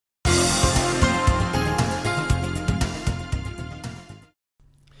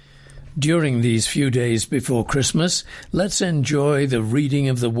During these few days before Christmas, let's enjoy the reading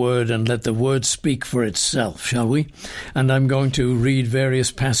of the Word and let the Word speak for itself, shall we? And I'm going to read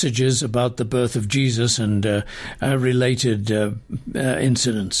various passages about the birth of Jesus and related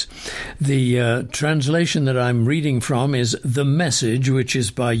incidents. The translation that I'm reading from is The Message, which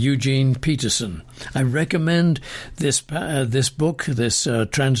is by Eugene Peterson. I recommend this book, this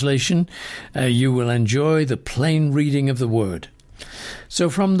translation. You will enjoy the plain reading of the Word. So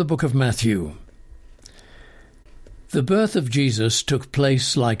from the book of Matthew. The birth of Jesus took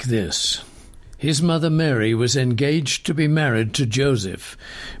place like this. His mother Mary was engaged to be married to Joseph.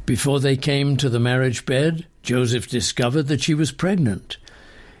 Before they came to the marriage bed, Joseph discovered that she was pregnant.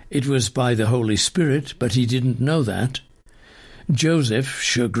 It was by the Holy Spirit, but he didn't know that. Joseph,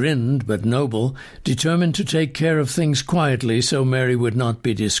 chagrined but noble, determined to take care of things quietly so Mary would not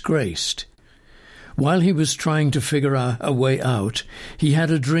be disgraced. While he was trying to figure a way out, he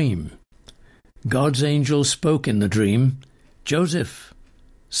had a dream. God's angel spoke in the dream, "Joseph,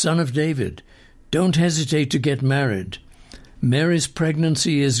 son of David, don't hesitate to get married. Mary's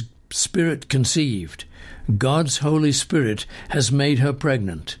pregnancy is spirit-conceived. God's Holy Spirit has made her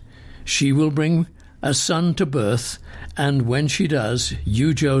pregnant. She will bring a son to birth, and when she does,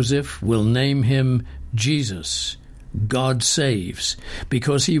 you, Joseph, will name him Jesus. God saves,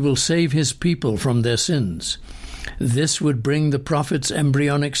 because he will save his people from their sins. This would bring the prophet's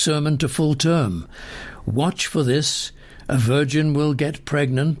embryonic sermon to full term. Watch for this. A virgin will get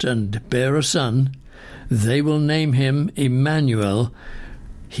pregnant and bear a son. They will name him Emmanuel,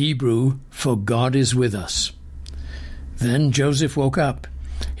 Hebrew for God is with us." Then Joseph woke up.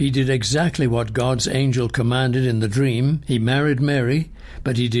 He did exactly what God's angel commanded in the dream. He married Mary,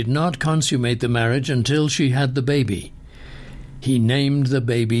 but he did not consummate the marriage until she had the baby. He named the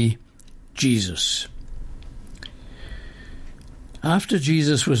baby Jesus. After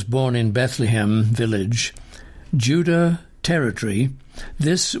Jesus was born in Bethlehem village, Judah territory,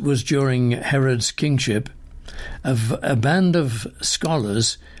 this was during Herod's kingship, a band of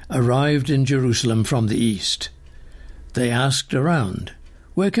scholars arrived in Jerusalem from the east. They asked around,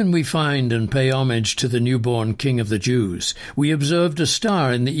 "Where can we find and pay homage to the newborn King of the Jews? We observed a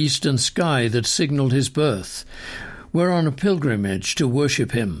star in the eastern sky that signaled his birth. We're on a pilgrimage to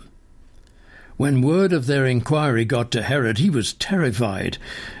worship him." When word of their inquiry got to Herod, he was terrified,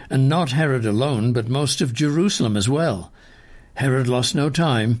 and not Herod alone, but most of Jerusalem as well. Herod lost no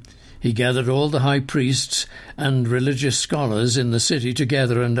time. He gathered all the high priests and religious scholars in the city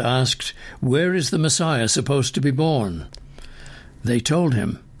together and asked, "Where is the Messiah supposed to be born?" They told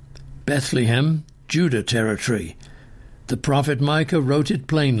him, "Bethlehem, Judah territory." The prophet Micah wrote it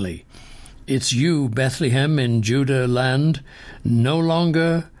plainly. "It's you, Bethlehem in Judah land, no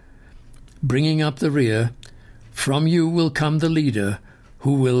longer bringing up the rear. From you will come the leader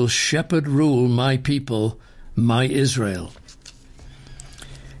who will shepherd rule my people, my Israel."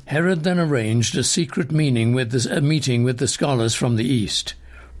 Herod then arranged a secret meeting with the scholars from the east.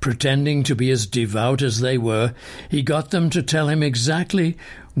 Pretending to be as devout as they were, he got them to tell him exactly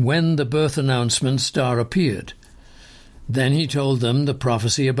when the birth announcement star appeared. Then he told them the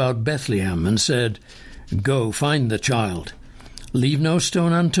prophecy about Bethlehem and said, "Go, find the child. Leave no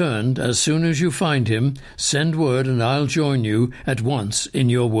stone unturned. As soon as you find him, send word and I'll join you at once in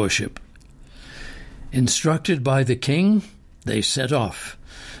your worship." Instructed by the king, they set off.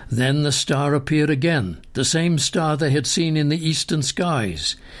 Then the star appeared again, the same star they had seen in the eastern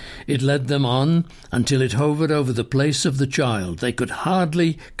skies. It led them on until it hovered over the place of the child. They could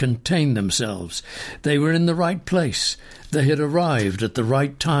hardly contain themselves. They were in the right place. They had arrived at the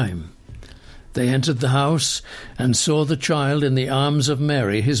right time. They entered the house and saw the child in the arms of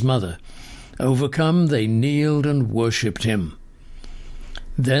Mary, his mother. Overcome, they kneeled and worshipped him.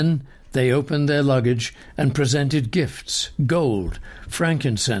 Then they opened their luggage and presented gifts, gold,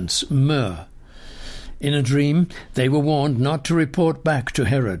 frankincense, myrrh. In a dream, they were warned not to report back to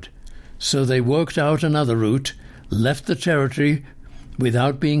Herod. So they worked out another route, left the territory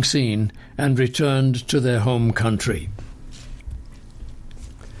without being seen, and returned to their home country.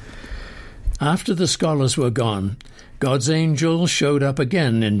 After the scholars were gone, God's angel showed up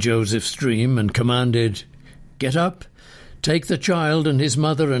again in Joseph's dream and commanded, "Get up, take the child and his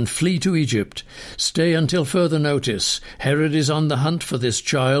mother and flee to Egypt. Stay until further notice. Herod is on the hunt for this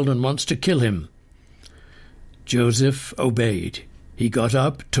child and wants to kill him." Joseph obeyed. He got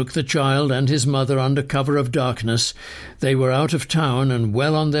up, took the child and his mother under cover of darkness. They were out of town and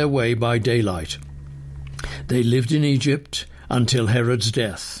well on their way by daylight. They lived in Egypt until Herod's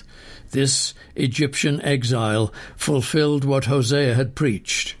death. This Egyptian exile fulfilled what Hosea had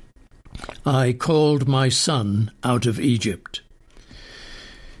preached. "I called my son out of Egypt."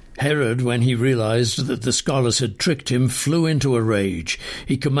 Herod, when he realized that the scholars had tricked him, flew into a rage.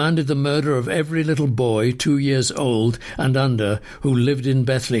 He commanded the murder of every little boy 2 years old and under who lived in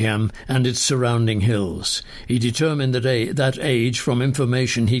Bethlehem and its surrounding hills. He determined that age from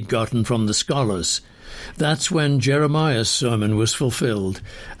information he'd gotten from the scholars. That's when Jeremiah's sermon was fulfilled.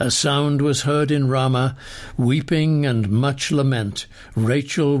 A sound was heard in Ramah, weeping and much lament,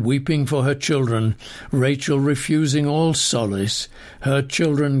 Rachel weeping for her children, Rachel refusing all solace, her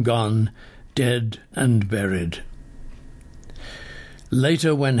children gone, dead and buried.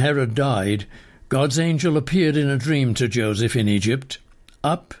 Later, when Herod died, God's angel appeared in a dream to Joseph in Egypt.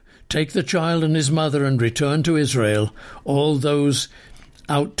 Up, take the child and his mother and return to Israel. All those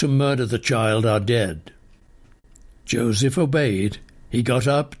out to murder the child are dead. Joseph obeyed. He got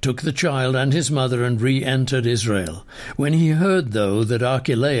up, took the child and his mother, and re-entered Israel. When he heard, though, that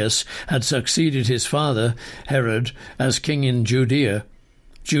Archelaus had succeeded his father, Herod, as king in Judah,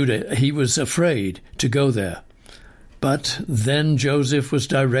 he was afraid to go there. But then Joseph was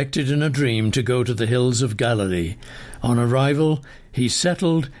directed in a dream to go to the hills of Galilee. On arrival, he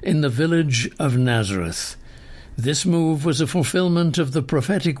settled in the village of Nazareth. This move was a fulfillment of the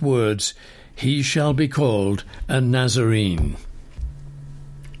prophetic words, "He shall be called a Nazarene."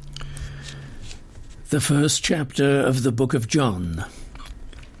 The first chapter of the book of John.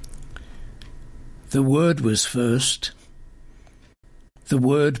 The Word was first, the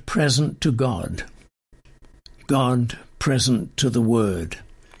Word present to God, God present to the Word.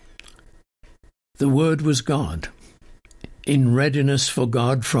 The Word was God, in readiness for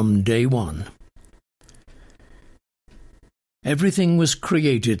God from day one. Everything was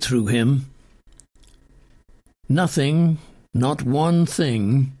created through him. Nothing, not one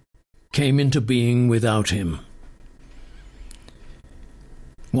thing, came into being without him.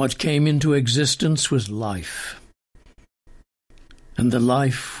 What came into existence was life, and the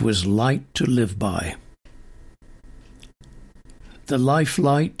life was light to live by. The life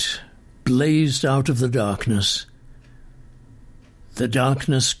light blazed out of the darkness. The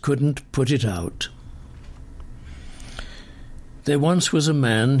darkness couldn't put it out. There once was a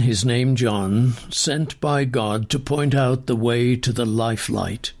man, his name John, sent by God to point out the way to the life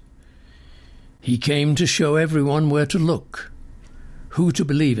light. He came to show everyone where to look, who to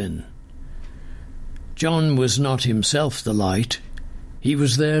believe in. John was not himself the light. He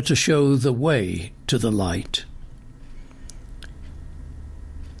was there to show the way to the light.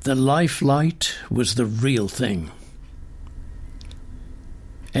 The life light was the real thing.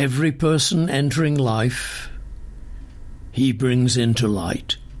 Every person entering life, he brings into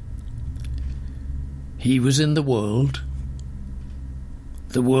light. He was in the world.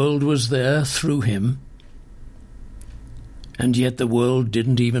 The world was there through him, and yet the world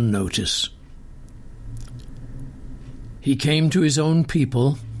didn't even notice. He came to his own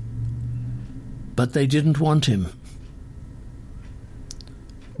people, but they didn't want him.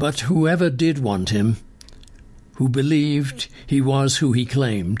 But whoever did want him, who believed he was who he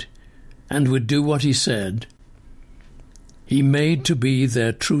claimed, and would do what he said, he made to be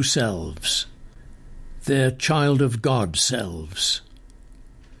their true selves, their child of God selves.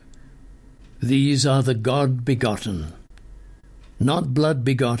 These are the God-begotten, not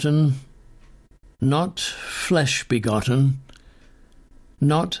blood-begotten, not flesh-begotten,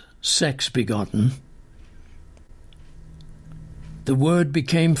 not sex-begotten. The Word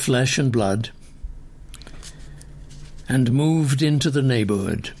became flesh and blood and moved into the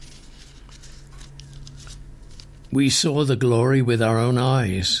neighborhood. We saw the glory with our own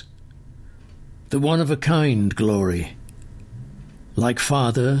eyes, the one-of-a-kind glory, like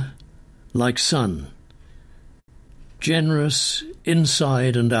Father, like Son, generous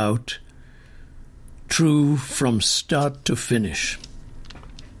inside and out, true from start to finish.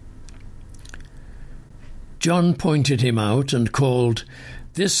 John pointed him out and called,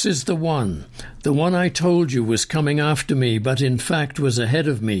 "This is the one I told you was coming after me, but in fact was ahead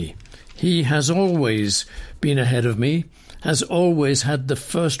of me. He has always been ahead of me, has always had the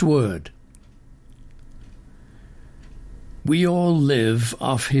first word." We all live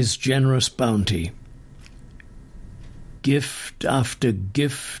off his generous bounty. Gift after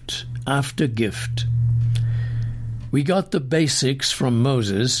gift after gift. We got the basics from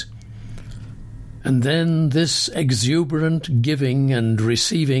Moses, and then this exuberant giving and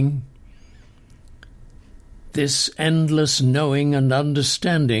receiving, this endless knowing and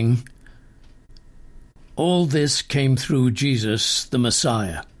understanding, all this came through Jesus, the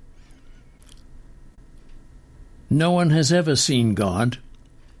Messiah. No one has ever seen God,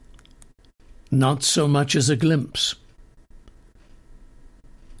 not so much as a glimpse.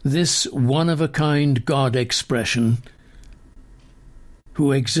 This one-of-a-kind God expression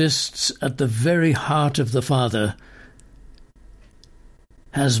who exists at the very heart of the Father,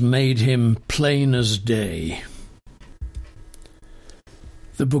 has made him plain as day.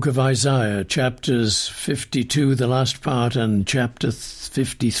 The book of Isaiah, chapters 52, the last part, and chapter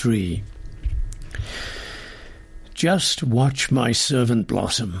 53. Just watch my servant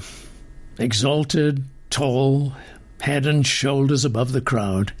blossom, exalted, tall, head and shoulders above the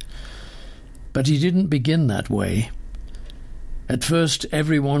crowd. But he didn't begin that way. At first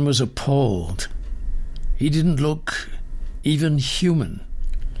everyone was appalled. He didn't look even human.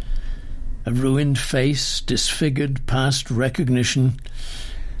 A ruined face, disfigured past recognition.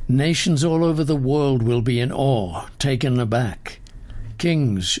 Nations all over the world will be in awe, taken aback.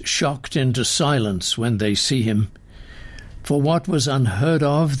 Kings shocked into silence when they see him. For what was unheard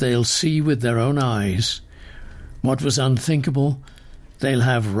of they'll see with their own eyes. What was unthinkable they'll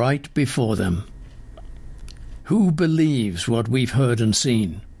have right before them. Who believes what we've heard and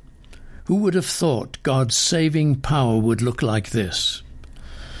seen? Who would have thought God's saving power would look like this?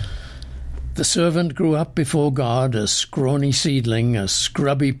 The servant grew up before God, a scrawny seedling, a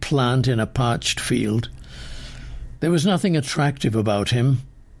scrubby plant in a parched field. There was nothing attractive about him,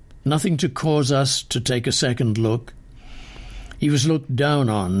 nothing to cause us to take a second look. He was looked down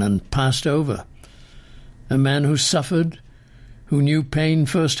on and passed over. A man who suffered, who knew pain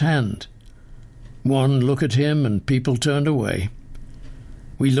firsthand. One look at him and people turned away.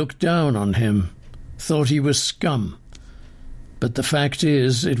 We looked down on him, thought he was scum. But the fact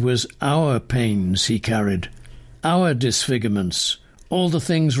is, it was our pains he carried, our disfigurements, all the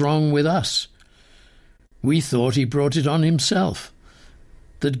things wrong with us. We thought he brought it on himself,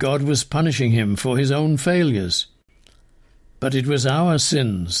 that God was punishing him for his own failures. But it was our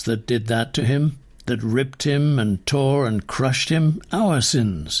sins that did that to him, that ripped him and tore and crushed him, our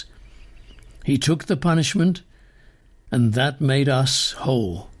sins. He took the punishment, and that made us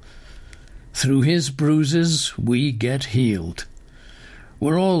whole. Through his bruises we get healed.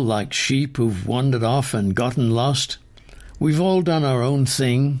 We're all like sheep who've wandered off and gotten lost. We've all done our own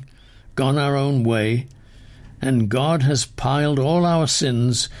thing, gone our own way, and God has piled all our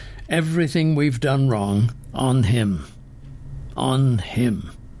sins, everything we've done wrong, on him. On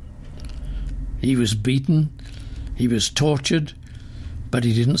him. He was beaten, he was tortured, but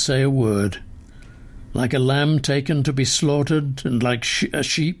he didn't say a word. Like a lamb taken to be slaughtered, and like a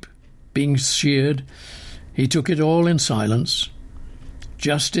sheep being sheared, he took it all in silence.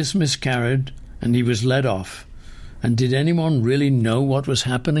 Justice miscarried, and he was led off. And did anyone really know what was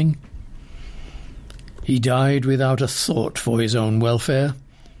happening? He died without a thought for his own welfare,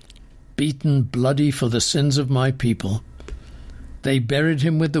 beaten bloody for the sins of my people. They buried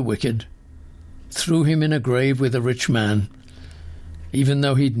him with the wicked, threw him in a grave with a rich man, even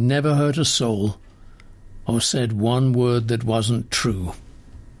though he'd never hurt a soul or said one word that wasn't true.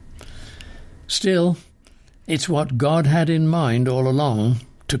 Still, it's what God had in mind all along,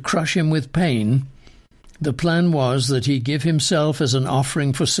 to crush him with pain. The plan was that he give himself as an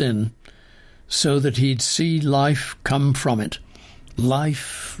offering for sin, so that he'd see life come from it.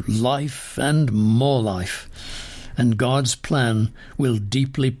 Life, life, and more life. And God's plan will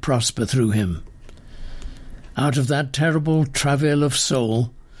deeply prosper through him. Out of that terrible travail of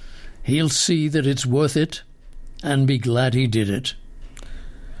soul, he'll see that it's worth it, and be glad he did it.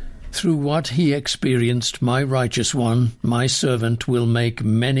 Through what he experienced, my righteous one, my servant, will make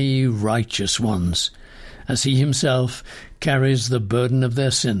many righteous ones, as he himself carries the burden of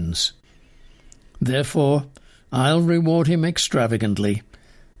their sins. Therefore, I'll reward him extravagantly,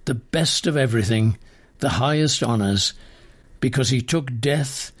 the best of everything, the highest honours, because he took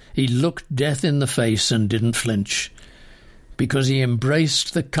death, he looked death in the face and didn't flinch, because he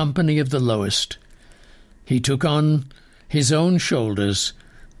embraced the company of the lowest. He took on his own shoulders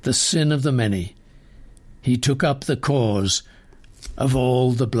the sin of the many. He took up the cause of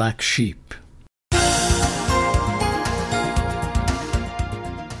all the black sheep.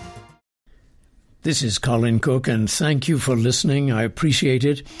 This is Colin Cook, and thank you for listening. I appreciate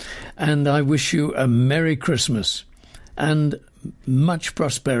it, and I wish you a Merry Christmas and much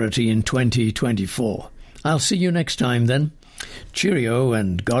prosperity in 2024. I'll see you next time then. Cheerio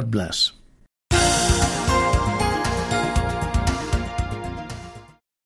and God bless.